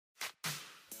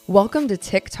Welcome to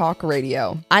TikTok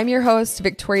Radio. I'm your host,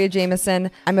 Victoria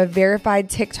Jameson. I'm a verified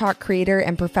TikTok creator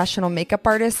and professional makeup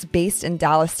artist based in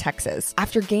Dallas, Texas.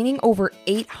 After gaining over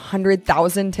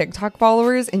 800,000 TikTok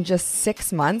followers in just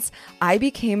 6 months, I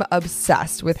became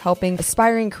obsessed with helping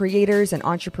aspiring creators and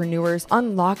entrepreneurs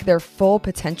unlock their full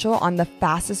potential on the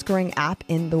fastest growing app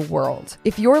in the world.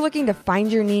 If you're looking to find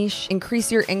your niche,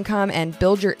 increase your income, and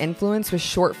build your influence with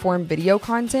short form video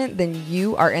content, then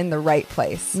you are in the right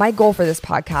place. My goal for this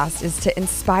podcast is to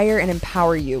inspire and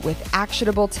empower you with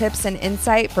actionable tips and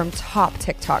insight from top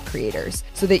TikTok creators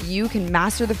so that you can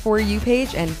master the For You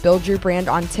page and build your brand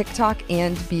on TikTok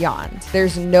and beyond.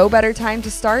 There's no better time to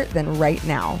start than right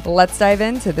now. Let's dive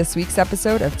into this week's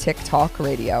episode of TikTok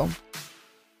Radio.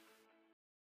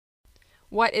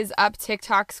 What is up,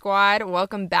 TikTok squad?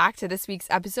 Welcome back to this week's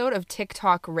episode of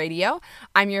TikTok Radio.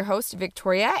 I'm your host,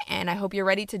 Victoria, and I hope you're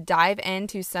ready to dive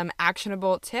into some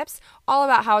actionable tips all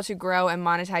about how to grow and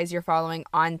monetize your following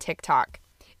on TikTok.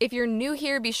 If you're new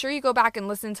here, be sure you go back and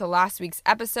listen to last week's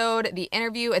episode. The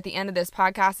interview at the end of this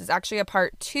podcast is actually a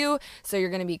part 2, so you're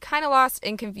going to be kind of lost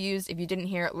and confused if you didn't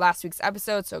hear last week's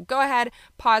episode. So go ahead,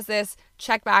 pause this,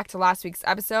 check back to last week's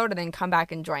episode, and then come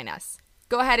back and join us.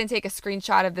 Go ahead and take a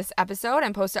screenshot of this episode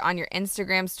and post it on your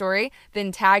Instagram story.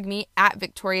 Then tag me at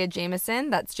Victoria Jameson.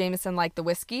 That's Jameson like the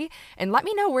whiskey. And let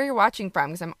me know where you're watching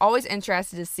from because I'm always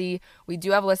interested to see. We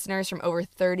do have listeners from over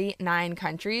 39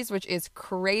 countries, which is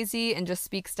crazy and just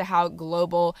speaks to how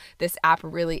global this app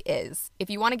really is. If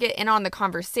you want to get in on the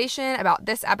conversation about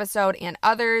this episode and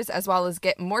others, as well as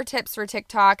get more tips for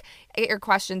TikTok, get your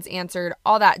questions answered,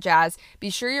 all that jazz, be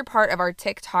sure you're part of our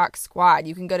TikTok squad.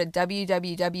 You can go to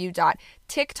www.TikTok,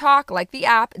 like the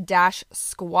app, -squad.com.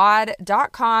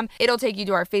 It'll take you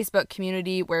to our Facebook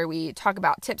community where we talk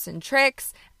about tips and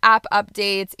tricks, app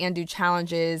updates, and do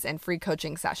challenges and free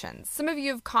coaching sessions. Some of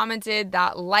you have commented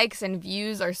that likes and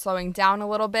views are slowing down a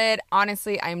little bit.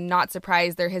 Honestly, I'm not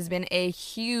surprised. There has been a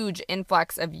huge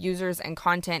influx of users and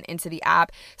content into the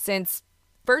app since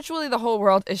virtually the whole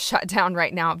world is shut down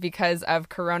right now because of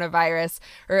coronavirus,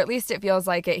 or at least it feels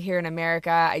like it here in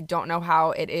America. I don't know how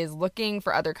it is looking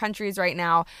for other countries right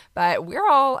now, but we're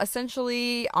all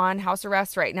essentially on house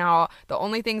arrest right now. The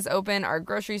only things open are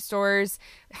grocery stores,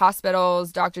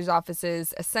 hospitals, doctor's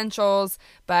offices, essentials,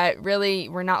 but really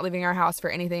we're not leaving our house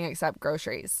for anything except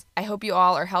groceries. I hope you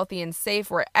all are healthy and safe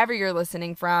wherever you're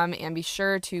listening from, and be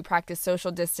sure to practice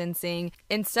social distancing.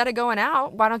 Instead of going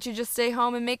out, why don't you just stay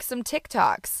home and make some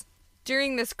TikToks?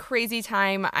 During this crazy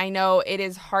time, I know it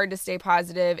is hard to stay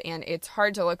positive and it's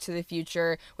hard to look to the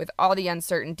future with all the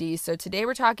uncertainty. So today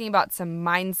we're talking about some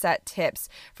mindset tips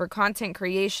for content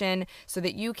creation so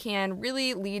that you can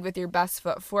really lead with your best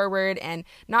foot forward and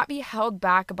not be held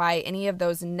back by any of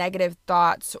those negative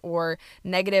thoughts or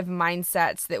negative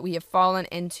mindsets that we have fallen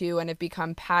into and have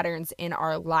become patterns in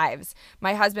our lives.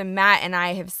 My husband Matt and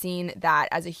I have seen that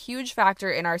as a huge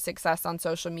factor in our success on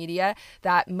social media,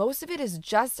 that most of it is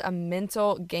just a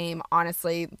mental game,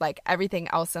 honestly, like everything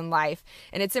else in life.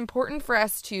 And it's important for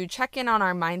us to check in on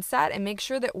our mindset and make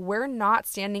sure that we're not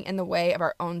standing in the way of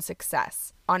our own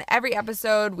success. On every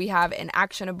episode, we have an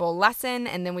actionable lesson,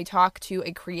 and then we talk to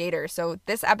a creator. So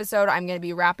this episode, I'm going to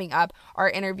be wrapping up our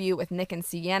interview with Nick and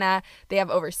Sienna. They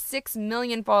have over 6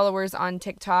 million followers on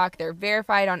TikTok. They're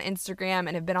verified on Instagram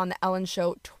and have been on The Ellen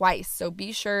Show twice. So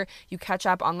be sure you catch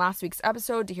up on last week's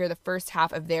episode to hear the first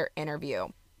half of their interview.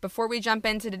 Before we jump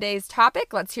into today's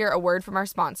topic, let's hear a word from our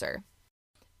sponsor.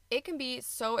 It can be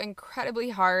so incredibly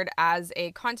hard as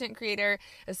a content creator,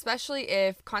 especially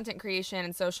if content creation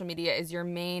and social media is your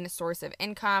main source of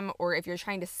income, or if you're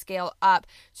trying to scale up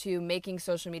to making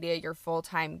social media your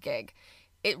full-time gig.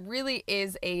 It really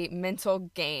is a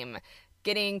mental game.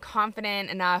 Getting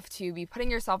confident enough to be putting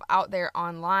yourself out there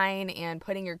online and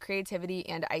putting your creativity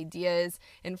and ideas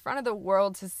in front of the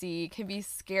world to see can be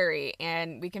scary,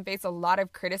 and we can face a lot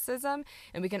of criticism,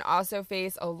 and we can also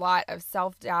face a lot of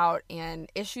self-doubt and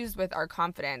issues with our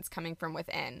confidence coming from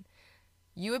within.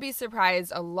 You would be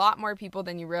surprised, a lot more people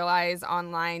than you realize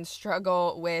online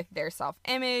struggle with their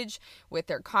self-image, with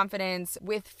their confidence,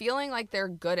 with feeling like they're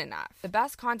good enough. The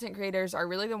best content creators are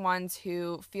really the ones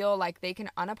who feel like they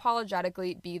can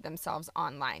unapologetically be themselves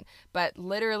online. But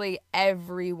literally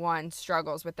everyone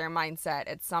struggles with their mindset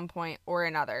at some point or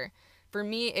another. For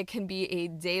me, it can be a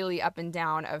daily up and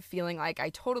down of feeling like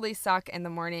I totally suck in the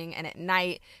morning, and at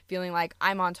night feeling like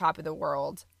I'm on top of the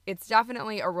world. It's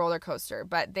definitely a roller coaster,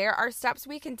 but there are steps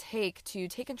we can take to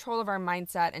take control of our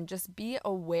mindset and just be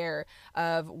aware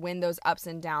of when those ups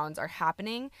and downs are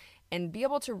happening and be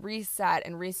able to reset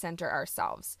and recenter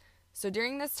ourselves. So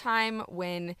during this time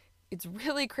when It's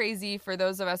really crazy for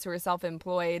those of us who are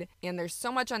self-employed, and there's so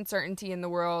much uncertainty in the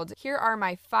world. Here are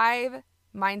my 5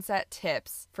 mindset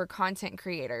tips for content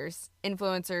creators,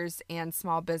 influencers, and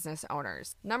small business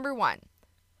owners. Number 1,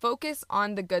 focus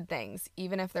on the good things,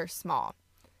 even if they're small.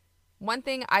 One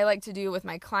thing I like to do with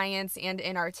my clients and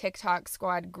in our TikTok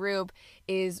squad group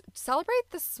is celebrate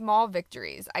the small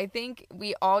victories. I think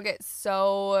we all get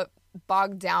so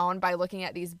bogged down by looking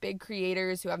at these big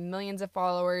creators who have millions of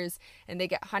followers and they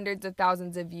get hundreds of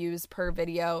thousands of views per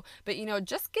video. But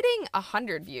just getting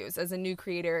 100 views as a new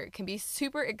creator can be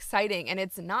super exciting, and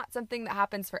it's not something that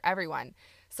happens for everyone.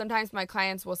 Sometimes my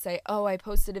clients will say, oh, I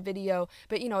posted a video,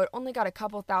 but it only got a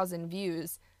couple thousand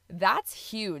views.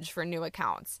 That's huge for new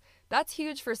accounts. That's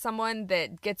huge for someone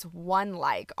that gets 1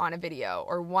 like on a video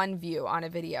or 1 view on a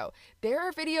video. There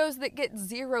are videos that get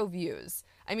 0 views.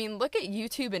 I mean, look at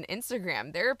YouTube and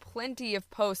Instagram. There are plenty of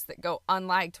posts that go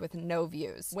unliked with no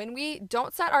views. When we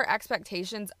don't set our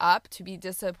expectations up to be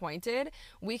disappointed,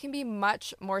 we can be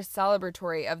much more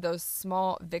celebratory of those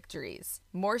small victories.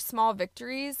 More small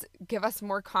victories give us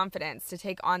more confidence to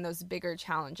take on those bigger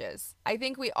challenges. I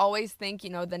think we always think,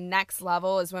 the next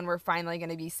level is when we're finally going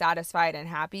to be satisfied and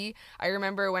happy. I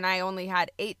remember when I only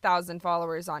had 8,000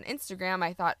 followers on Instagram,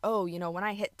 I thought, when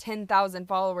I hit 10,000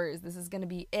 followers, this is going to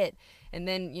be it. And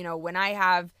then, when I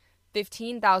have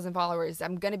 15,000 followers,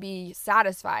 I'm going to be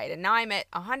satisfied. And now I'm at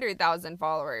 100,000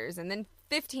 followers and then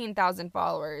 15,000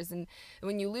 followers. And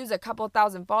when you lose a couple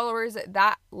thousand followers at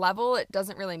that level, it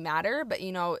doesn't really matter. But,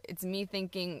 it's me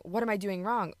thinking, what am I doing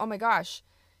wrong? Oh my gosh.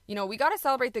 We got to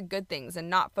celebrate the good things and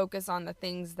not focus on the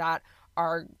things that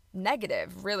are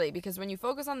negative, really, because when you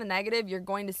focus on the negative, you're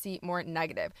going to see more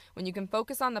negative. When you can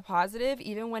focus on the positive,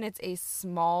 even when it's a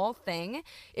small thing,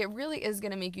 it really is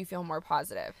going to make you feel more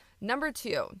positive. Number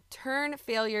 2, turn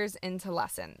failures into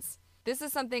lessons. This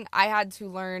is something I had to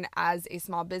learn as a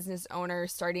small business owner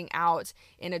starting out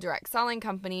in a direct selling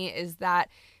company, is that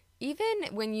even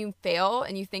when you fail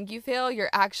and you think you fail, you're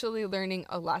actually learning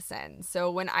a lesson. So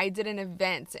when I did an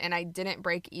event and I didn't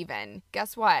break even,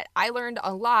 guess what? I learned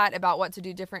a lot about what to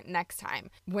do different next time.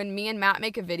 When me and Matt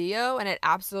make a video and it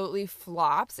absolutely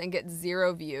flops and gets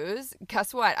 0 views,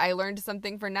 guess what? I learned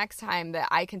something for next time that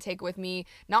I can take with me,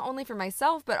 not only for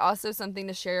myself, but also something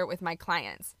to share with my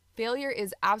clients. Failure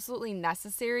is absolutely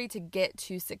necessary to get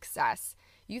to success.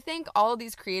 You think all of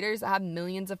these creators that have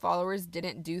millions of followers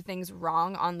didn't do things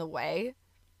wrong on the way?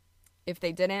 If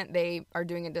they didn't, they are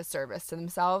doing a disservice to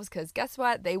themselves, because guess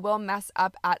what? They will mess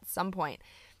up at some point.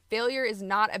 Failure is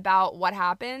not about what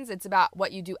happens, it's about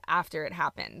what you do after it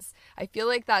happens. I feel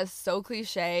like that is so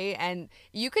cliche, and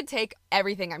you could take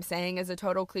everything I'm saying as a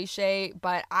total cliche,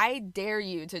 but I dare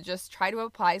you to just try to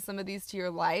apply some of these to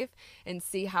your life and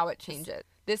see how it changes.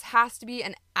 This has to be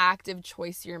an active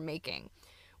choice you're making.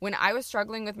 When I was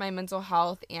struggling with my mental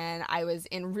health and I was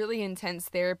in really intense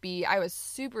therapy, I was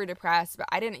super depressed, but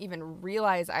I didn't even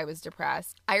realize I was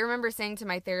depressed. I remember saying to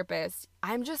my therapist,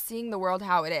 I'm just seeing the world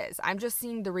how it is. I'm just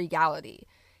seeing the reality.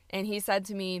 And he said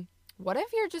to me, what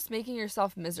if you're just making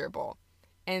yourself miserable?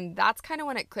 And that's kind of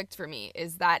when it clicked for me,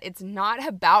 is that it's not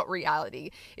about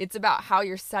reality. It's about how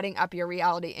you're setting up your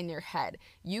reality in your head.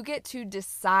 You get to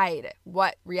decide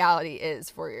what reality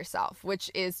is for yourself, which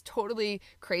is totally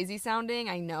crazy sounding,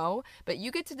 I know, but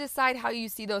you get to decide how you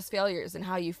see those failures and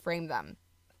how you frame them.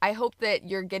 I hope that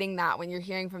you're getting that when you're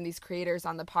hearing from these creators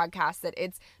on the podcast, that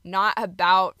it's not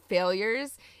about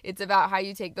failures. It's about how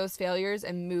you take those failures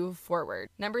and move forward.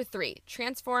 Number 3,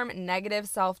 transform negative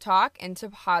self-talk into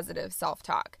positive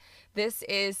self-talk. This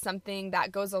is something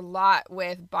that goes a lot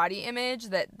with body image,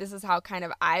 that this is how kind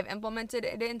of I've implemented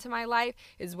it into my life,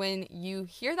 is when you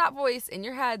hear that voice in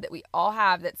your head that we all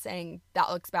have that's saying that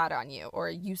looks bad on you or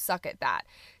you suck at that.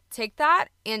 Take that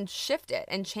and shift it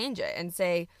and change it and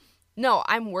say, no,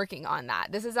 I'm working on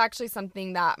that. This is actually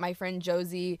something that my friend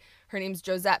Josie, her name's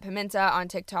Josette Pimenta on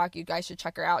TikTok. You guys should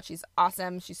check her out. She's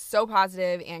awesome. She's so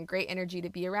positive and great energy to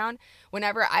be around.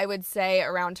 Whenever I would say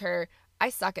around her, I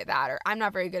suck at that, or I'm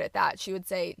not very good at that, she would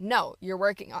say, no, you're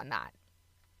working on that.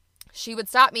 She would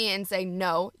stop me and say,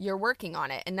 no, you're working on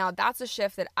it. And now that's a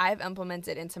shift that I've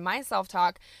implemented into my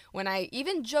self-talk when I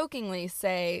even jokingly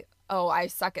say, oh, I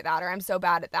suck at that, or I'm so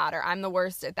bad at that, or I'm the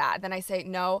worst at that. Then I say,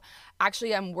 no,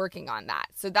 actually, I'm working on that.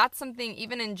 So that's something,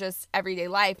 even in just everyday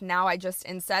life, now I just,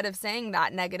 instead of saying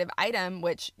that negative item,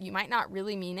 which you might not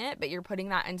really mean it, but you're putting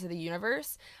that into the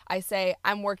universe, I say,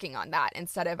 I'm working on that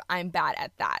instead of I'm bad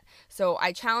at that. So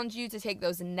I challenge you to take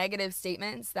those negative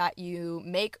statements that you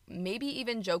make, maybe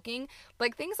even joking,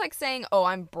 like things like saying, oh,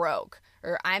 I'm broke,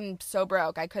 or I'm so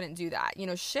broke, I couldn't do that.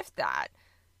 Shift that.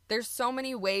 There's so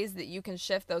many ways that you can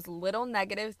shift those little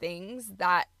negative things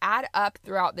that add up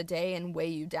throughout the day and weigh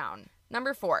you down.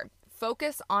 Number 4,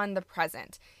 focus on the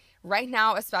present. Right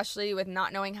now, especially with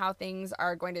not knowing how things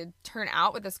are going to turn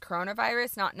out with this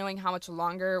coronavirus, not knowing how much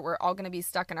longer we're all going to be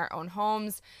stuck in our own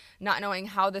homes, not knowing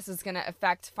how this is going to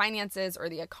affect finances or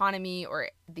the economy or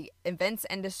the events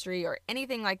industry or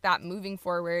anything like that moving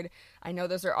forward. I know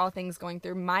those are all things going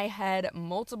through my head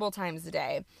multiple times a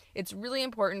day. It's really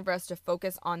important for us to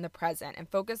focus on the present and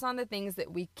focus on the things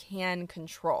that we can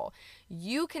control.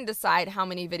 You can decide how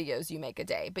many videos you make a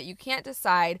day, but you can't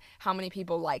decide how many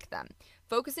people like them.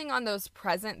 Focusing on those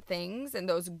present things and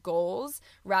those goals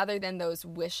rather than those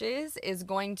wishes is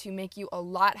going to make you a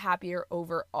lot happier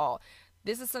overall.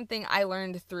 This is something I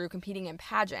learned through competing in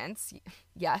pageants.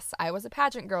 Yes, I was a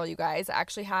pageant girl, you guys. I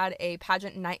actually had a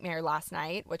pageant nightmare last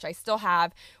night, which I still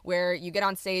have, where you get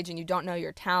on stage and you don't know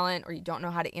your talent or you don't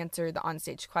know how to answer the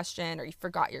onstage question or you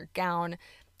forgot your gown.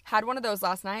 Had one of those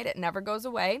last night. It never goes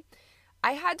away.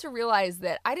 I had to realize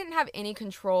that I didn't have any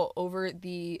control over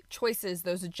the choices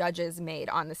those judges made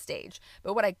on the stage.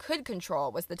 But what I could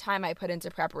control was the time I put into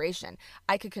preparation.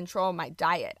 I could control my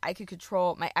diet. I could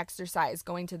control my exercise,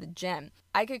 going to the gym.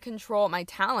 I could control my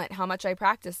talent, how much I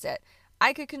practiced it.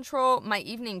 I could control my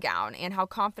evening gown and how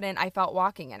confident I felt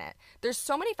walking in it. There's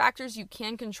so many factors you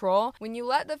can control. When you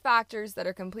let the factors that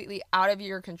are completely out of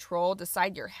your control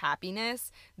decide your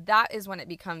happiness, that is when it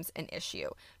becomes an issue.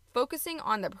 Focusing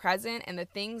on the present and the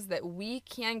things that we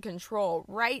can control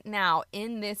right now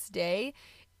in this day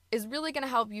is really going to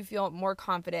help you feel more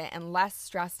confident and less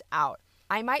stressed out.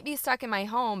 I might be stuck in my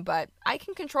home, but I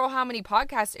can control how many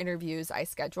podcast interviews I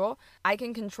schedule. I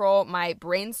can control my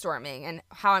brainstorming and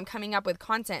how I'm coming up with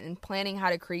content and planning how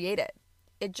to create it.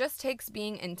 It just takes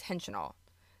being intentional.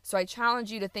 So I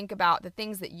challenge you to think about the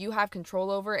things that you have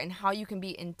control over and how you can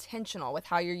be intentional with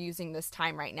how you're using this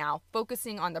time right now,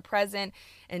 focusing on the present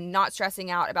and not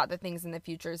stressing out about the things in the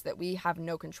futures that we have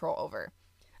no control over.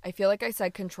 I feel like I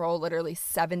said control literally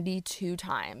 72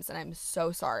 times, and I'm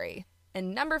so sorry.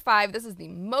 And number 5, this is the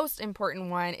most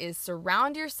important one, is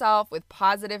surround yourself with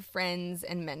positive friends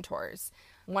and mentors.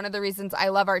 One of the reasons I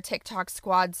love our TikTok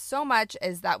squad so much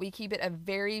is that we keep it a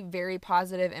very, very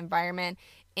positive environment.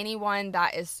 Anyone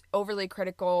that is overly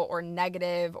critical or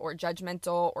negative or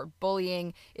judgmental or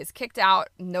bullying is kicked out,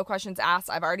 no questions asked.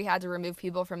 I've already had to remove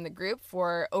people from the group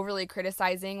for overly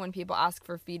criticizing when people ask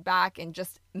for feedback in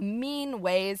just mean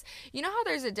ways. You know how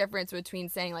there's a difference between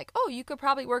saying like, oh, you could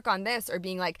probably work on this, or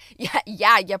being like,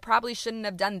 yeah, you probably shouldn't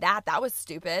have done that. That was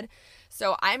stupid.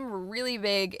 So I'm really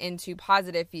big into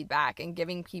positive feedback and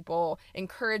giving people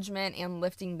encouragement and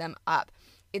lifting them up.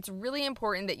 It's really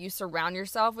important that you surround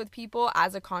yourself with people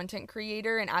as a content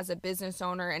creator and as a business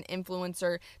owner and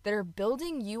influencer that are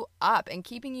building you up and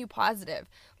keeping you positive.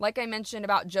 Like I mentioned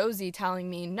about Josie telling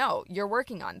me, no, you're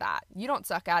working on that. You don't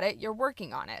suck at it. You're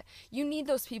working on it. You need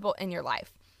those people in your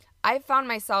life. I've found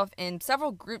myself in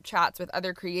several group chats with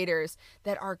other creators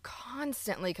that are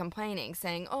constantly complaining,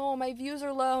 saying, oh, my views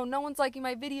are low, no one's liking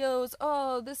my videos,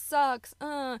 oh, this sucks,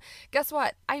 Guess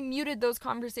what? I muted those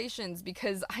conversations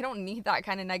because I don't need that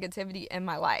kind of negativity in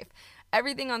my life.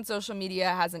 Everything on social media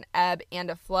has an ebb and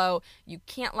a flow. You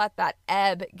can't let that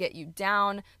ebb get you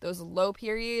down. Those low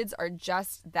periods are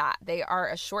just that. They are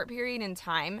a short period in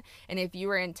time. And if you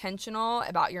are intentional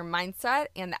about your mindset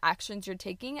and the actions you're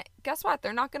taking, guess what?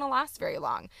 They're not going to last very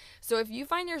long. So if you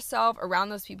find yourself around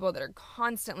those people that are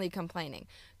constantly complaining,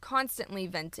 constantly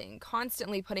venting,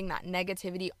 constantly putting that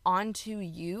negativity onto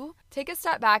you, take a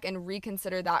step back and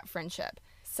reconsider that friendship.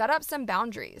 Set up some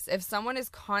boundaries. If someone is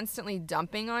constantly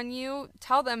dumping on you,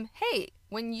 tell them, hey,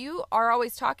 when you are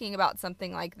always talking about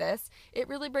something like this, it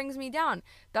really brings me down.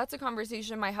 That's a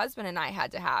conversation my husband and I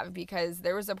had to have because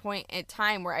there was a point in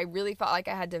time where I really felt like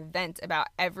I had to vent about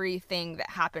everything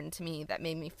that happened to me that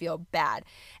made me feel bad.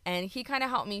 And he kind of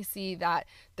helped me see that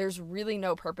there's really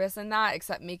no purpose in that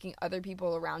except making other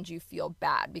people around you feel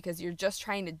bad because you're just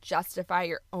trying to justify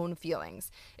your own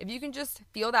feelings. If you can just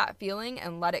feel that feeling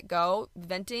and let it go,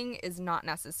 venting is not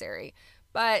necessary.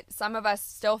 But some of us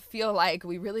still feel like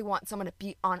we really want someone to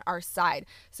be on our side.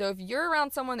 So if you're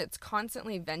around someone that's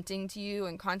constantly venting to you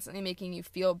and constantly making you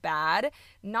feel bad,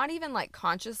 not even like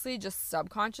consciously, just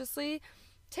subconsciously,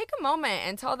 take a moment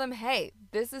and tell them, hey,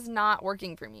 this is not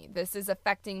working for me. This is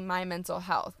affecting my mental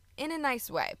health in a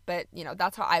nice way. But,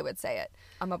 that's how I would say it.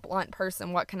 I'm a blunt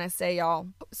person. What can I say, y'all?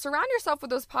 Surround yourself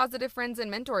with those positive friends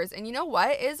and mentors. And you know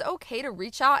what? It is okay to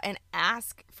reach out and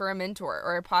ask for a mentor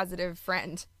or a positive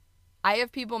friend. I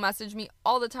have people message me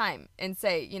all the time and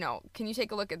say, can you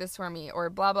take a look at this for me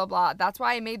or blah, blah, blah. That's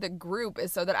why I made the group,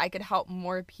 is so that I could help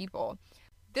more people.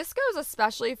 This goes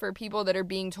especially for people that are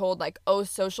being told like, oh,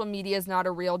 social media is not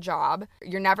a real job.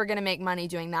 You're never going to make money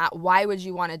doing that. Why would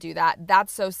you want to do that?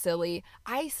 That's so silly.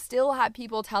 I still have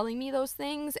people telling me those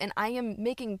things, and I am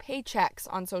making paychecks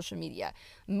on social media.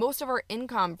 Most of our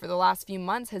income for the last few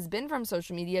months has been from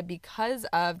social media because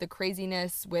of the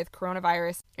craziness with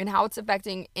coronavirus and how it's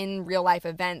affecting in real life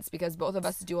events, because both of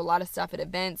us do a lot of stuff at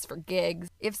events for gigs.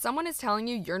 If someone is telling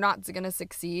you you're not going to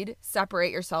succeed,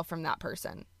 separate yourself from that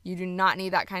person. You do not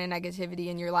need that kind of negativity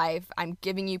in your life. I'm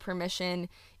giving you permission.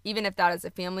 Even if that is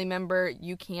a family member,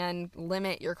 you can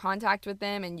limit your contact with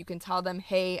them and you can tell them,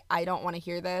 hey, I don't want to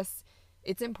hear this.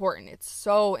 It's important. It's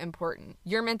so important.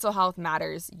 Your mental health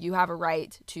matters. You have a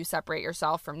right to separate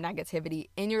yourself from negativity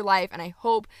in your life. And I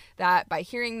hope that by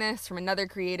hearing this from another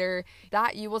creator,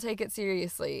 that you will take it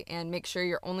seriously and make sure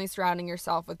you're only surrounding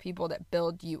yourself with people that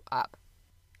build you up.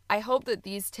 I hope that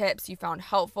these tips you found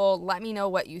helpful. Let me know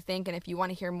what you think, and if you want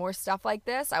to hear more stuff like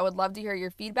this, I would love to hear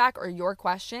your feedback or your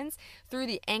questions through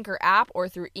the Anchor app or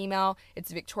through email.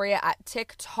 It's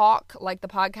Victoria@TikTok, like the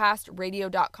podcast,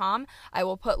 radio.com. I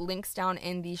will put links down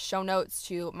in the show notes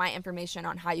to my information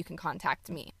on how you can contact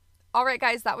me. All right,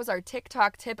 guys, that was our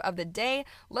TikTok tip of the day.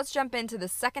 Let's jump into the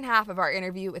second half of our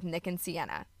interview with Nick and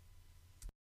Sienna.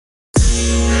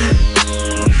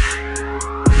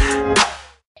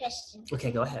 Question.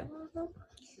 Okay, go ahead.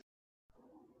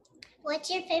 What's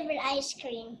your favorite ice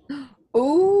cream?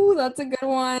 Ooh, that's a good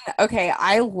one. Okay,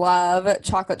 I love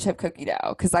chocolate chip cookie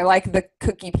dough because I like the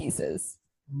cookie pieces.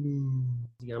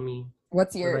 Yummy.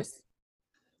 What's yours?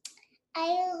 I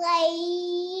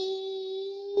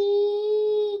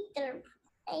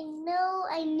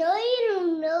know you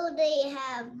don't know they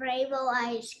have rainbow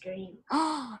ice cream.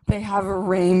 They have a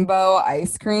rainbow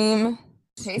ice cream.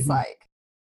 Tastes like?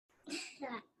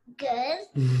 Good.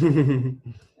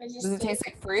 Does it taste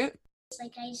like fruit?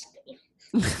 Like ice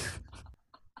cream.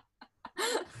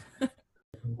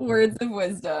 Words of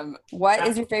wisdom. What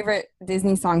is your favorite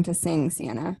Disney song to sing,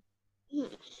 Sienna?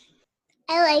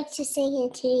 I like to sing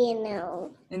Into the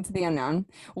Unknown. Into the Unknown.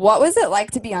 What was it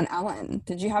like to be on Ellen?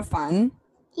 Did you have fun?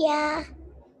 Yeah.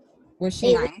 Was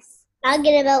she nice? I'll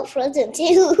get about Frozen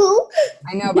too.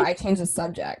 I know, but I changed the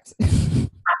subject.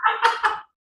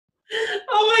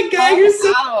 Oh my God, you're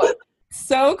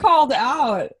so called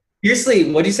out.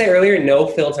 Seriously, what did you say earlier? No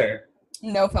filter.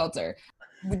 No filter.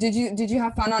 Did you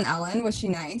have fun on Ellen? Was she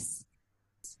nice?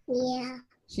 Yeah.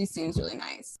 She seems really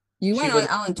nice. You went on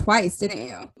Ellen twice, didn't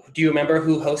you? Do you remember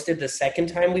who hosted the second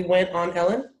time we went on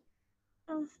Ellen?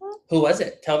 Uh-huh. Who was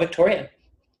it? Tell Victoria.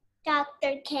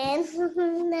 Dr. Ken.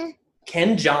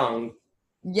 Ken Jeong.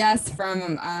 Yes, from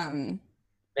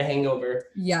The Hangover.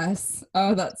 Yes.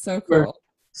 Oh, that's so cool.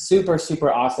 Super,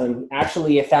 super awesome.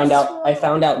 Actually, I found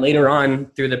out later on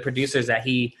through the producers that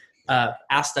he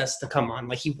asked us to come on.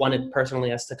 Like, he wanted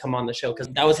personally us to come on the show because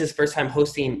that was his first time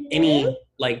hosting any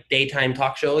like daytime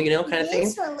talk show, you know, kind of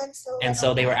thing. And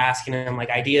so they were asking him like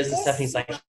ideas and stuff.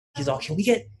 And he's all, can we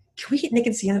get Nick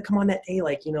and Sienna to come on that day?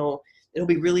 Like, you know, it'll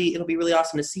be really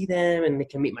awesome to see them and they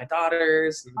can meet my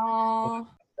daughters. Aww.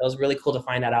 It was really cool to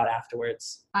find that out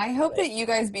afterwards. I hope that you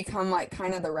guys become like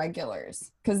kind of the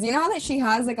regulars, because you know that she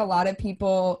has like a lot of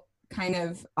people kind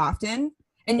of often,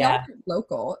 and y'all are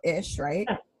local-ish, right?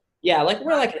 Yeah, like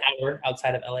we're like an hour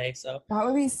outside of LA, so that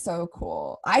would be so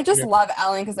cool. I just love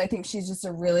Ellen because I think she's just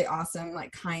a really awesome,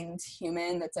 like kind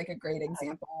human. That's like a great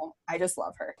example. I just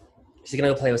love her. She's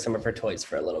gonna go play with some of her toys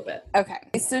for a little bit. Okay,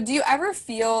 so do you ever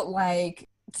feel like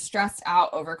stressed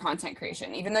out over content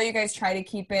creation, even though you guys try to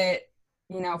keep it,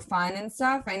 you know, fun and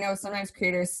stuff? I know sometimes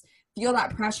creators feel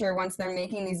that pressure once they're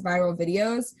making these viral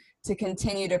videos to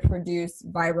continue to produce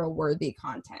viral worthy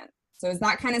content. So is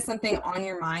that kind of something on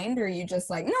your mind, or are you just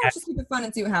like, no, just keep it fun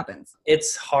and see what happens?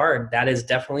 It's hard. That is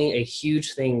definitely a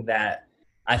huge thing that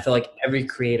I feel like every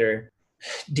creator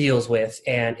deals with,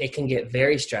 and it can get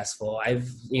very stressful.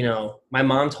 My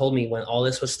mom told me when all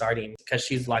this was starting, because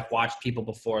she's like watched people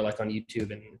before, like on YouTube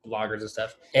and bloggers and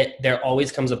stuff, there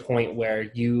always comes a point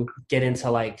where you get into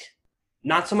like,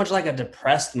 not so much like a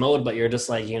depressed mode, but you're just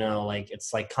like, you know, like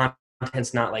it's like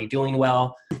content's not like doing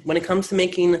well. When it comes to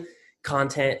making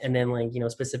content, and then like, you know,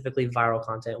 specifically viral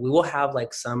content, we will have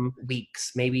like some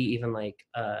weeks, maybe even like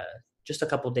just a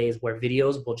couple days where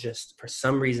videos will just for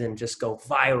some reason just go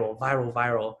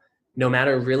viral, no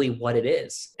matter really what it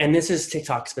is. And this is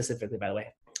TikTok specifically, by the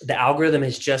way. The algorithm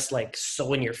is just like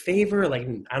so in your favor. Like,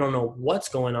 I don't know what's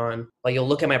going on. Like, you'll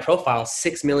look at my profile,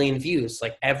 6 million views,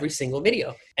 like every single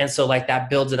video. And so like that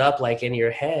builds it up like in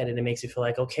your head, and it makes you feel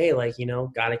like, okay, like, you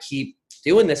know, gotta keep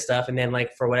doing this stuff. And then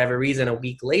like for whatever reason, a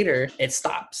week later, it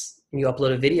stops. and you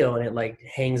upload a video and it like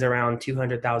hangs around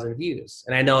 200,000 views.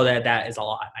 And I know that that is a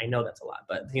lot. I know that's a lot,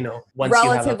 but you know, once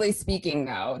Relatively you have speaking,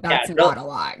 though, that's yeah, not a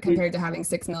lot compared to having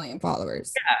 6 million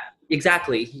followers. yeah,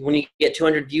 exactly. When you get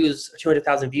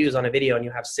 200,000 views on a video and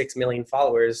you have 6 million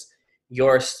followers,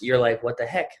 you're like, what the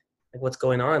heck? Like, what's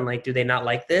going on? Like, do they not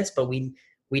like this? But we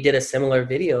did a similar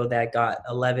video that got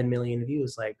 11 million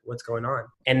views. Like, what's going on?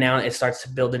 And now it starts to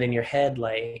build it in your head,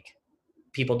 like,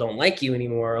 people don't like you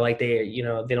anymore, or like they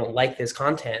don't like this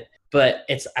content. But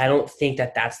I don't think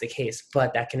that that's the case,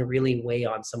 but that can really weigh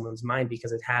on someone's mind,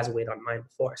 because it has weighed on mine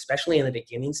before, especially in the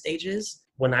beginning stages.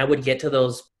 When I would get to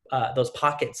those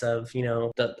pockets of,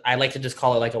 I like to just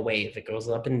call it like a wave. It goes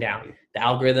up and down. The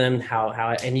algorithm,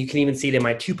 and you can even see it in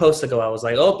my 2 posts ago. I was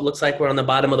like, oh, looks like we're on the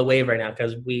bottom of the wave right now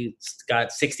because we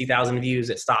got 60,000 views.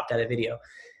 It stopped at a video.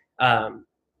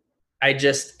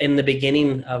 In the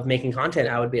beginning of making content,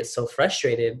 I would get so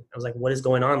frustrated. I was like, what is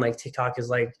going on? Like, TikTok is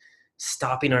like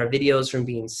stopping our videos from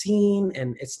being seen.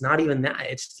 And it's not even that.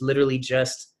 It's literally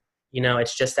just,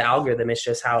 it's just the algorithm. It's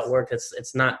just how it works.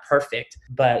 It's not perfect.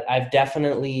 But I've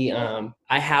definitely,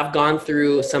 I have gone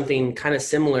through something kind of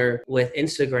similar with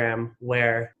Instagram,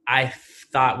 where I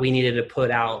thought we needed to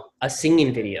put out a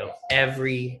singing video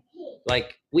every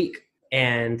like week.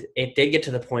 And it did get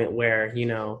to the point where,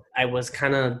 I was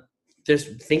kind of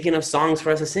just thinking of songs for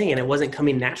us to sing, and it wasn't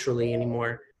coming naturally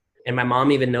anymore. And my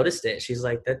mom even noticed it. She's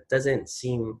like, that doesn't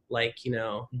seem like,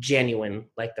 genuine,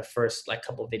 like the first like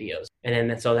couple videos. And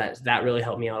then so that really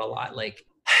helped me out a lot. Like,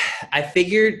 I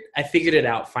figured it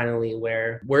out finally,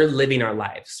 where we're living our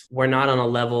lives. We're not on a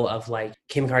level of like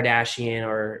Kim Kardashian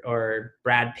or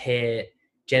Brad Pitt,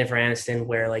 Jennifer Aniston,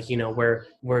 where like,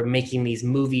 we're making these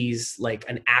movies like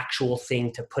an actual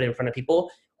thing to put in front of people.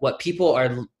 What people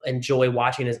enjoy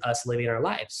watching is us living our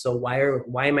lives. So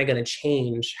why am I going to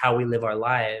change how we live our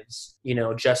lives,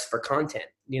 just for content,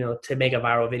 to make a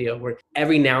viral video? Where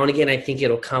every now and again, I think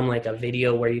it'll come like a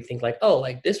video where you think like, oh,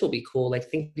 like this will be cool. Like, I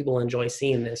think people enjoy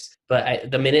seeing this. But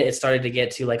the minute it started to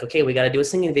get to like, okay, we got to do a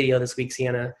singing video this week,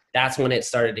 Sienna, that's when it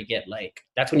started to get like,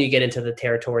 that's when you get into the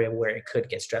territory of where it could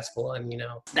get stressful. And,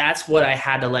 that's what I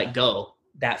had to let go.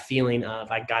 That feeling of,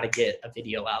 I got to get a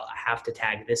video out. I have to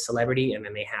tag this celebrity and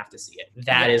then they have to see it.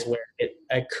 That is where it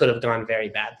could have gone very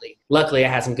badly. Luckily, I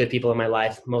had some good people in my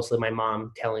life, mostly my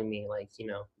mom, telling me like,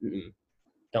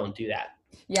 don't do that.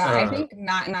 Yeah, I think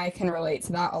Matt and I can relate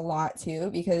to that a lot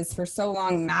too, because for so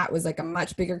long, Matt was like a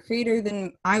much bigger creator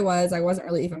than I was. I wasn't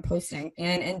really even posting.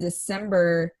 And in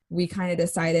December, we kind of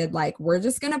decided like, we're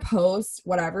just going to post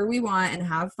whatever we want and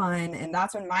have fun. And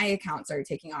that's when my account started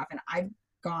taking off. And I've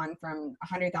gone from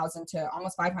 100,000 to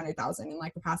almost 500,000 in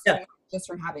like the past 2 months just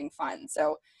from having fun.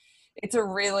 So it's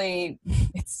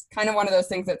kind of one of those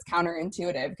things that's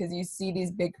counterintuitive, because you see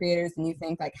these big creators and you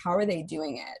think like, how are they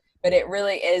doing it? But it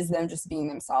really is them just being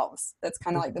themselves. That's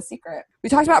kind of like the secret. We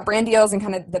talked about brand deals and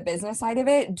kind of the business side of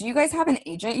it. Do you guys have an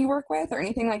agent you work with or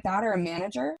anything like that, or a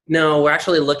manager? No, we're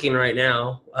actually looking right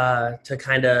now to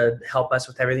kind of help us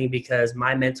with everything, because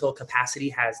my mental capacity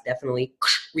has definitely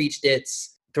reached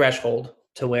its threshold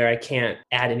to where I can't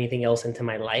add anything else into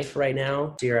my life right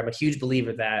now. So I'm a huge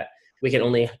believer that we can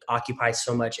only occupy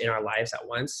so much in our lives at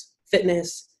once.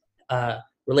 Fitness,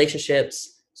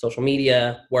 relationships, social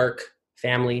media, work,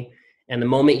 family. And the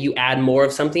moment you add more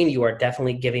of something, you are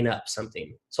definitely giving up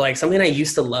something. So like something I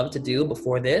used to love to do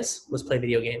before this was play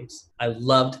video games. I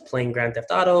loved playing Grand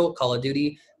Theft Auto, Call of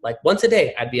Duty. Like once a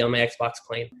day, I'd be on my Xbox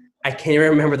playing. I can't even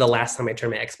remember the last time I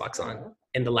turned my Xbox on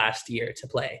in the last year to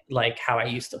play, like how I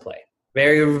used to play.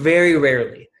 Very, very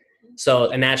rarely.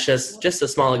 So, and that's just a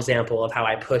small example of how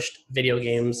I pushed video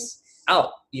games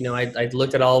out. I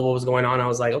looked at all what was going on. I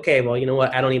was like, okay, well, you know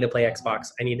what? I don't need to play Xbox.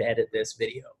 I need to edit this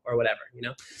video or whatever,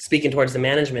 Speaking towards the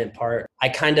management part, I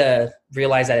kind of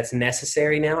realized that it's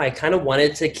necessary now. I kind of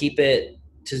wanted to keep it,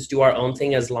 to do our own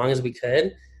thing as long as we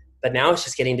could. But now it's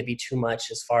just getting to be too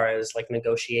much as far as like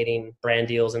negotiating brand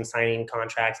deals and signing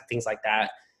contracts and things like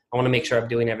that. I want to make sure I'm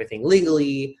doing everything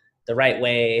legally, the right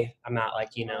way. I'm not like,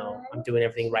 I'm doing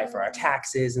everything right for our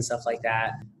taxes and stuff like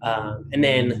that. And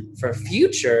then for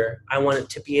future, I want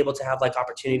to be able to have like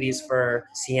opportunities for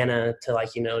Sienna to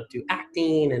like, do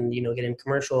acting and, get in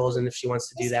commercials. And if she wants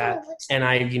to do that, and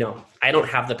I don't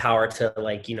have the power to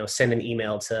like, send an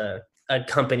email to a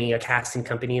company, a casting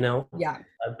company, Yeah.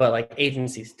 But like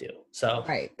agencies do. So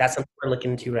right. That's something we're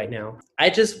looking into right now. I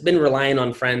just been relying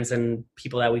on friends and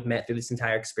people that we've met through this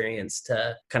entire experience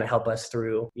to kind of help us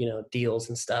through, deals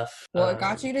and stuff. Well, it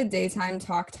got you to daytime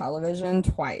talk television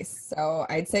twice. So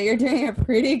I'd say you're doing a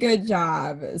pretty good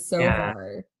job so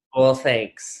far. Well,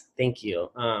 thanks. Thank you.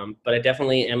 But I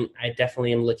definitely am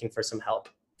looking for some help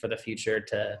for the future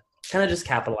to kind of just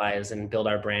capitalize and build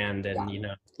our brand. And,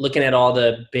 looking at all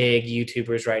the big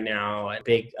YouTubers right now and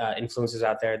big influencers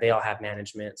out there, they all have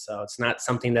management. So it's not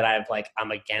something that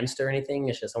I'm against or anything.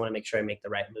 It's just I want to make sure I make the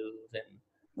right move and,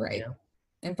 right.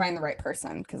 And find the right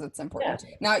person because it's important.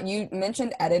 Yeah. Now, you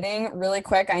mentioned editing really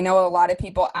quick. I know a lot of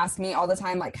people ask me all the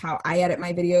time, like how I edit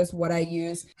my videos, what I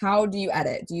use. How do you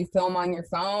edit? Do you film on your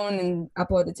phone and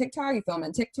upload to TikTok? You film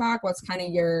on TikTok? What's kind of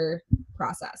your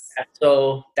process?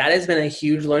 So that has been a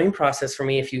huge learning process for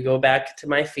me. If you go back to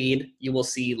my feed, you will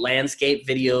see landscape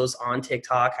videos on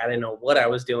TikTok. I didn't know what I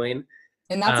was doing.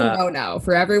 And that's a no-no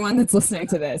for everyone that's listening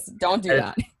to this. Don't do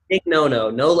that. Big no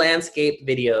landscape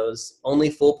videos, only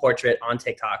full portrait on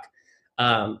TikTok.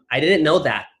 I didn't know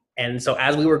that. And so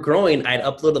as we were growing, I'd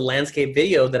upload a landscape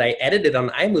video that I edited on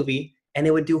iMovie and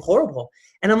it would do horrible.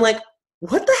 And I'm like,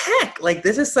 what the heck? Like,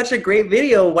 this is such a great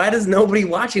video. Why does nobody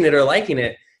watching it or liking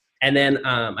it? And then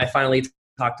I finally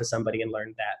talked to somebody and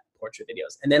learned that portrait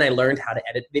videos. And then I learned how to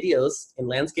edit videos in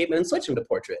landscape and then switch them to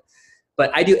portrait.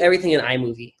 But I do everything in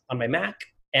iMovie on my Mac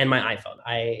and my iPhone.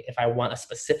 If I want a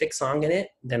specific song in it,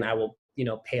 then I will,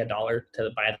 pay $1 to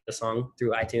buy the song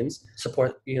through iTunes,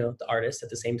 support, the artist at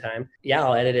the same time. Yeah,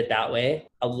 I'll edit it that way.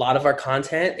 A lot of our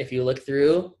content, if you look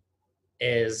through,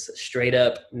 is straight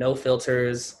up, no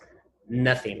filters,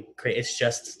 nothing. It's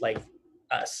just like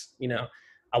us,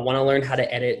 I want to learn how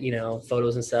to edit,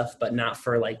 photos and stuff, but not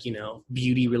for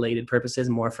beauty related purposes,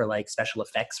 more for special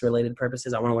effects related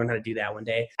purposes. I want to learn how to do that one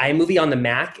day. iMovie on the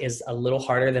Mac is a little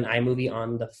harder than iMovie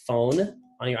on the phone,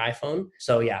 on your iPhone.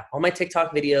 So yeah, all my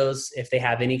TikTok videos, if they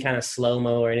have any kind of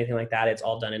slow-mo or anything like that, it's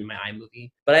all done in my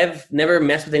iMovie. But I've never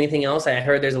messed with anything else. I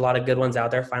heard there's a lot of good ones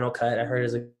out there. Final Cut, I heard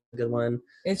is a good one.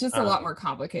 It's just a lot more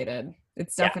complicated.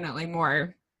 It's definitely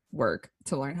more work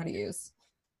to learn how to use.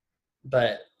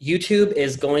 But YouTube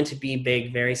is going to be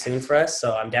big very soon for us.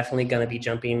 So I'm definitely going to be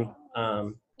jumping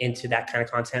into that kind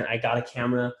of content. I got a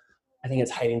camera. I think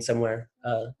it's hiding somewhere.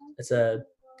 It's a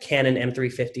Canon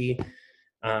M350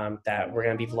 that we're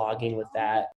going to be vlogging with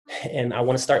that. And I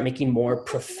want to start making more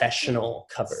professional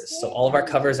covers. So all of our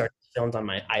covers are filmed on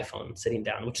my iPhone sitting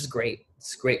down, which is great.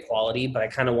 It's great quality, but I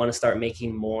kind of want to start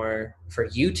making more for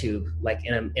YouTube, like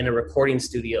in a recording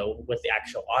studio with the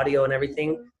actual audio and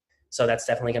everything. So that's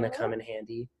definitely going to come in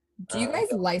handy. Do you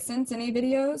guys license any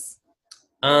videos?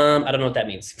 I don't know what that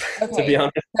means, okay. to be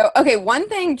honest. So, one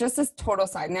thing, just as total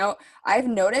side note, I've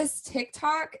noticed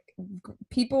TikTok,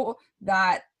 people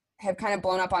that have kind of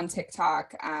blown up on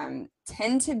TikTok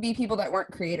tend to be people that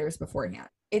weren't creators beforehand.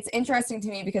 It's interesting to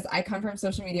me because I come from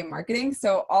social media marketing.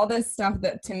 So all this stuff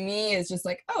that to me is just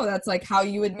like, oh, that's like how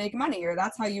you would make money or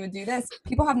that's how you would do this.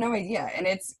 People have no idea. And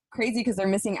it's crazy because they're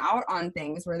missing out on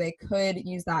things where they could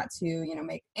use that to,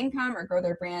 make income or grow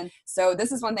their brand. So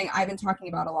this is one thing I've been talking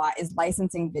about a lot is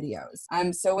licensing videos.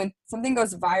 So when something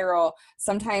goes viral,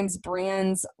 sometimes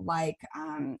brands like,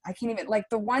 I can't even, like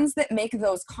the ones that make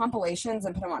those compilations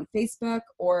and put them on Facebook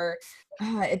or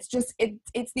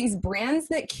it's these brands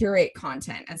that curate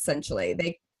content, essentially.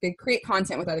 They create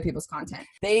content with other people's content.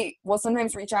 They will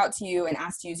sometimes reach out to you and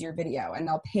ask to use your video, and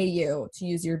they'll pay you to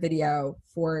use your video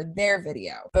for their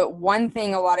video. But one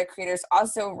thing a lot of creators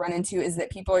also run into is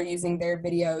that people are using their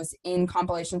videos in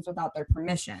compilations without their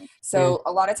permission. So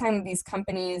a lot of time these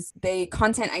companies, they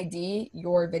content ID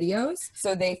your videos.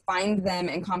 So they find them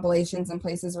in compilations and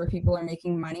places where people are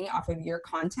making money off of your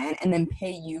content and then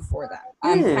pay you for them.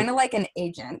 Kind of like an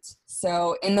agent.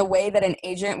 So in the way that an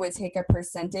agent would take a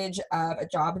percentage of a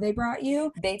job they brought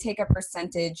you, they take a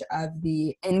percentage of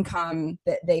the income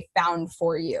that they found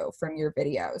for you from your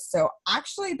videos. So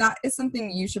actually that is something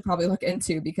you should probably look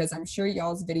into because I'm sure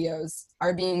y'all's videos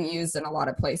are being used in a lot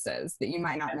of places that you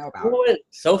might not know about.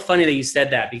 So funny that you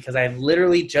said that because I've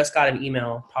literally just got an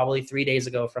email probably 3 days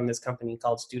ago from this company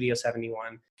called Studio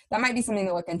 71. That might be something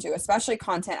to look into, especially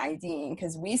content IDing,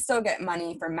 because we still get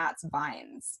money from Matt's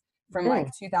Vines from like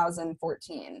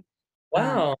 2014.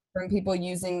 Wow. From people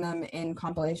using them in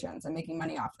compilations and making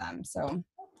money off them. So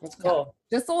that's cool.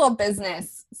 Yeah. Just a little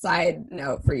business side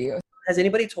note for you. Has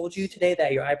anybody told you today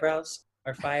that your eyebrows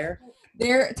are fire?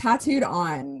 They're tattooed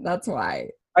on. That's why.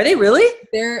 Are they really?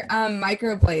 They're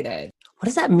microbladed. What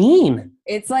does that mean?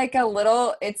 It's like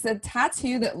it's a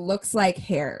tattoo that looks like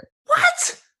hair.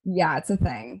 What? Yeah, it's a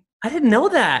thing. I didn't know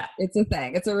that. It's a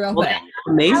thing. It's a real thing.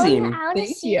 Amazing.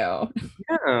 Thank you.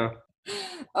 Yeah.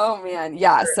 Oh man.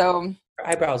 Yeah. So her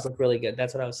eyebrows look really good.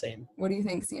 That's what I was saying. What do you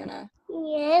think, Sienna?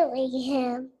 Yeah, like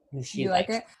him. She You like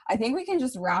likes it? I think we can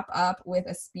just wrap up with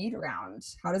a speed round.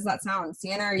 How does that sound?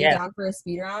 Sienna, are you Yeah. down for a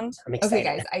speed round? I'm Okay, excited.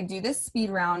 guys, I do this speed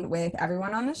round with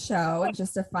everyone on the show. It's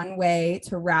just a fun way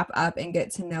to wrap up and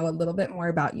get to know a little bit more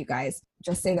about you guys.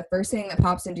 Just say the first thing that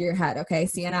pops into your head, okay?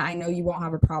 Sienna, I know you won't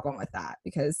have a problem with that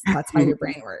because that's how your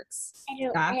brain works.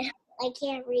 I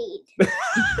can't read.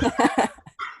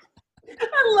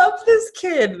 I love this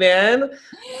kid, man.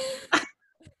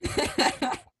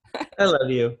 I love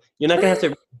you. You're not gonna have to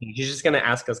read. You're just gonna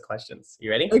ask us questions. You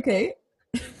ready? Okay.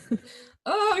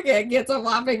 Oh, okay. I can't stop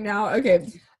laughing now. Okay.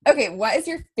 Okay. What is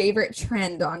your favorite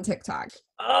trend on TikTok?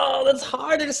 Oh, that's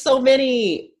hard. There's so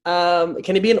many.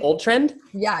 Can it be an old trend?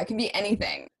 Yeah, it can be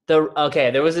anything. There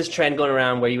was this trend going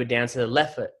around where you would dance to the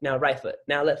left foot, now right foot,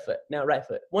 now left foot, now right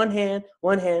foot. One hand,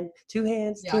 two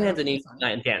hands, Yeah, two I hands, know and you this one.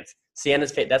 and dance.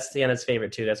 That's Sienna's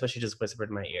favorite too. That's what she just whispered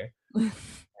in my ear. Yeah.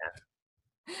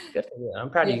 Good for you. I'm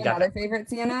proud Do of you you. have Got another favorite,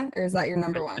 Sienna? Or is that your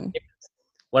number one?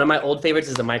 one of my old favorites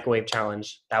is the microwave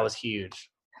challenge. That was huge.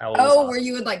 That was Oh, awesome. where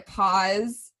you would like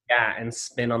pause. Yeah, and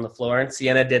spin on the floor.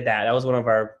 Sienna did that. That was one of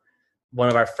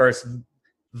our first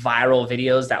viral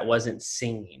videos that wasn't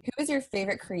singing. Who is your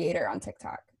favorite creator on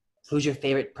TikTok? Who's your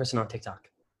favorite person on TikTok?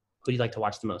 Who do you like to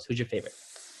watch the most? Who's your favorite?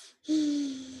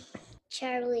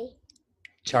 Charlie.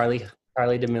 Charlie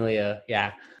D'Amelio.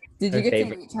 Yeah. Did Her you get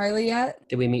favorite. to meet Charlie yet?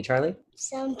 Did we meet Charlie?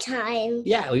 Sometimes.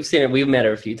 Yeah, we've seen her. We've met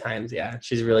her a few times. Yeah,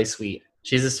 she's really sweet.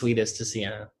 She's the sweetest to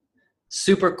Sienna.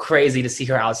 Super crazy to see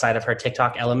her outside of her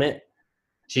TikTok element.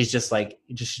 She's just like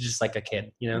a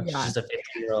kid, you know. Yeah. She's just a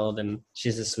 15-year-old, and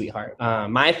she's a sweetheart.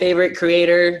 My favorite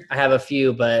creator, I have a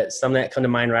few, but some that come to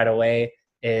mind right away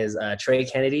is Trey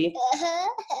Kennedy.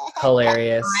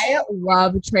 Hilarious. I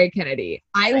love Trey Kennedy.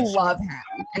 I love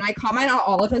him. And I comment on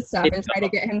all of his stuff and try to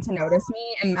get him to notice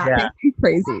me, and Matt thinks he's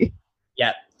crazy.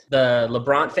 Yep. The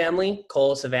LeBron family,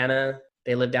 Cole, Savannah,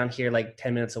 they live down here like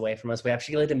 10 minutes away from us. We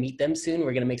actually get to meet them soon.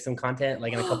 We're going to make some content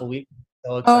like in a couple weeks.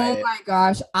 So excited. Oh my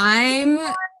gosh. I'm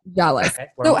jealous. Okay,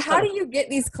 we're So almost how done. do you get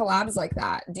these collabs like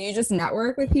that? Do you just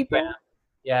network with people?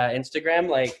 Yeah, Instagram,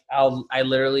 like I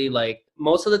literally like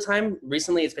most of the time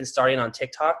recently it's been starting on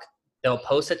TikTok. They'll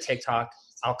post a TikTok,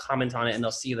 I'll comment on it and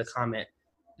they'll see the comment.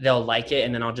 They'll like it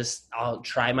and then I'll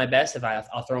try my best.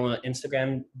 I'll throw an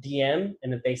Instagram DM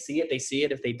and if they see it, they see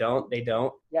it. If they don't, they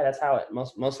don't. Yeah, that's how it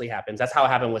mostly happens. That's how it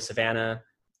happened with Savannah.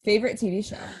 Favorite TV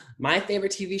show? My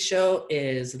favorite TV show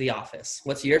is The Office.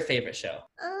 What's your favorite show?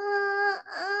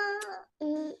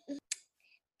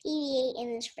 PB8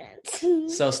 and his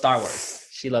friends. So Star Wars.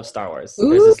 She loves Star Wars. Ooh.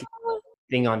 There's this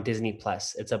thing on Disney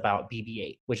Plus. It's about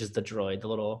BB-8, which is the droid, the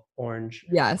little orange.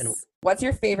 Yes. And What's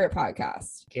your favorite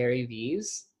podcast? Gary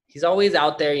V's. He's always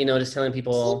out there, you know, just telling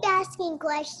people. Keep asking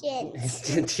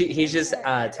questions. He's just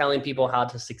telling people how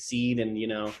to succeed, and you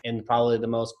know, in probably the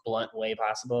most blunt way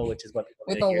possible, which is what people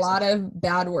With need to a hear lot sometimes. of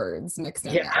bad words mixed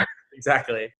in Yeah, there.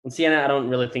 exactly. And Sienna, I don't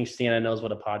really think Sienna knows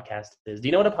what a podcast is. Do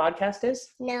you know what a podcast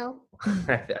is? No.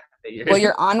 Well,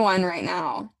 you're on one right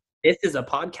now. This is a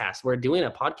podcast. We're doing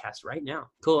a podcast right now.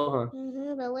 Cool,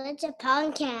 huh? But what's a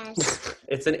podcast?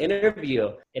 It's an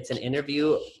interview. It's an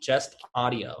interview, just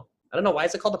audio. I don't know. Why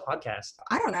is it called a podcast?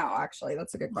 I don't know, actually.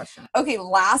 That's a good question. Okay,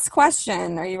 last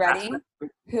question. Are you ready?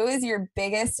 Who is your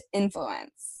biggest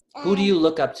influence? Who do you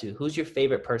look up to? Who's your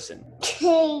favorite person?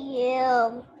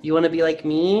 You. You want to be like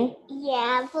me?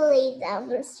 Yeah, please. That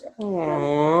was.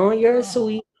 Oh, you're a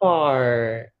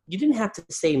sweetheart. You didn't have to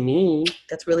say me.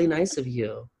 That's really nice of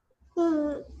you.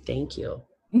 Thank you.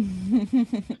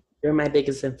 You're my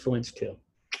biggest influence too.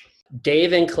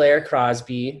 Dave and Claire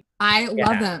Crosby. I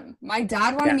love them. My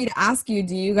dad wanted me to ask you,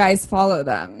 do you guys follow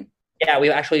them? Yeah,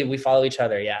 we follow each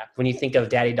other. Yeah, when you think of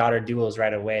daddy-daughter duos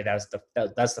right away, that's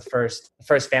the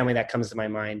first family that comes to my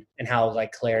mind, and how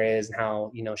like Claire is, and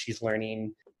how you know she's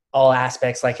learning all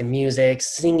aspects like in music,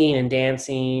 singing and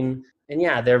dancing, and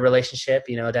yeah, their relationship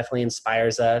you know definitely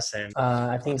inspires us. And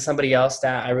I think somebody else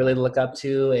that I really look up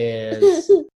to is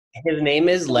his name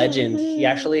is Legend. He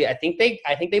actually I think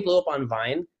they blew up on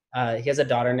Vine. He has a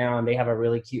daughter now, and they have a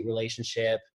really cute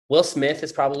relationship. Will Smith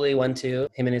is probably one too.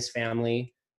 Him and his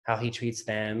family. How he treats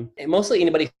them. And mostly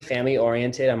anybody family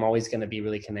oriented, I'm always going to be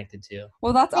really connected to.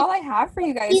 Well, that's all I have for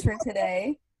you guys for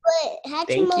today.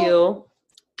 Thank you.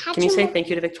 Can you say thank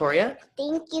you to Victoria?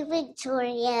 Thank you,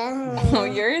 Victoria. Oh,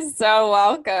 you're so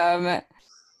welcome.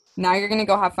 Now you're going to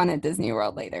go have fun at Disney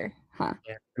World later, huh?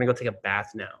 Yeah, I'm going to go take a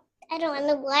bath now. I don't want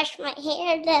to wash my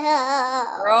hair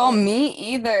though. Girl, me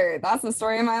either. That's the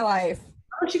story of my life.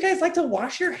 Don't you guys like to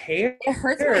wash your hair? It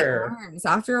hurts my arms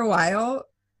after a while.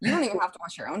 You don't even have to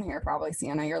wash your own hair, probably,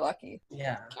 Sienna. You're lucky.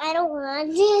 Yeah. I don't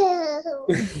want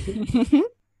to.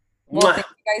 Well, thank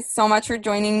you guys so much for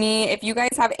joining me. If you guys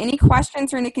have any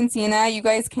questions for Nick and Sienna, you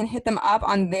guys can hit them up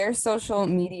on their social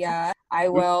media. I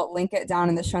will link it down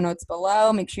in the show notes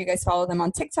below. Make sure you guys follow them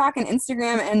on TikTok and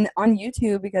Instagram and on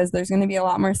YouTube because there's going to be a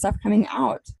lot more stuff coming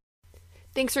out.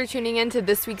 Thanks for tuning in to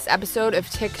this week's episode of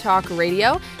TikTok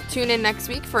Radio. Tune in next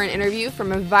week for an interview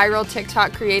from a viral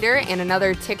TikTok creator and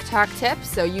another TikTok tip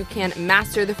so you can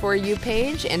master the For You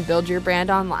page and build your brand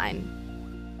online.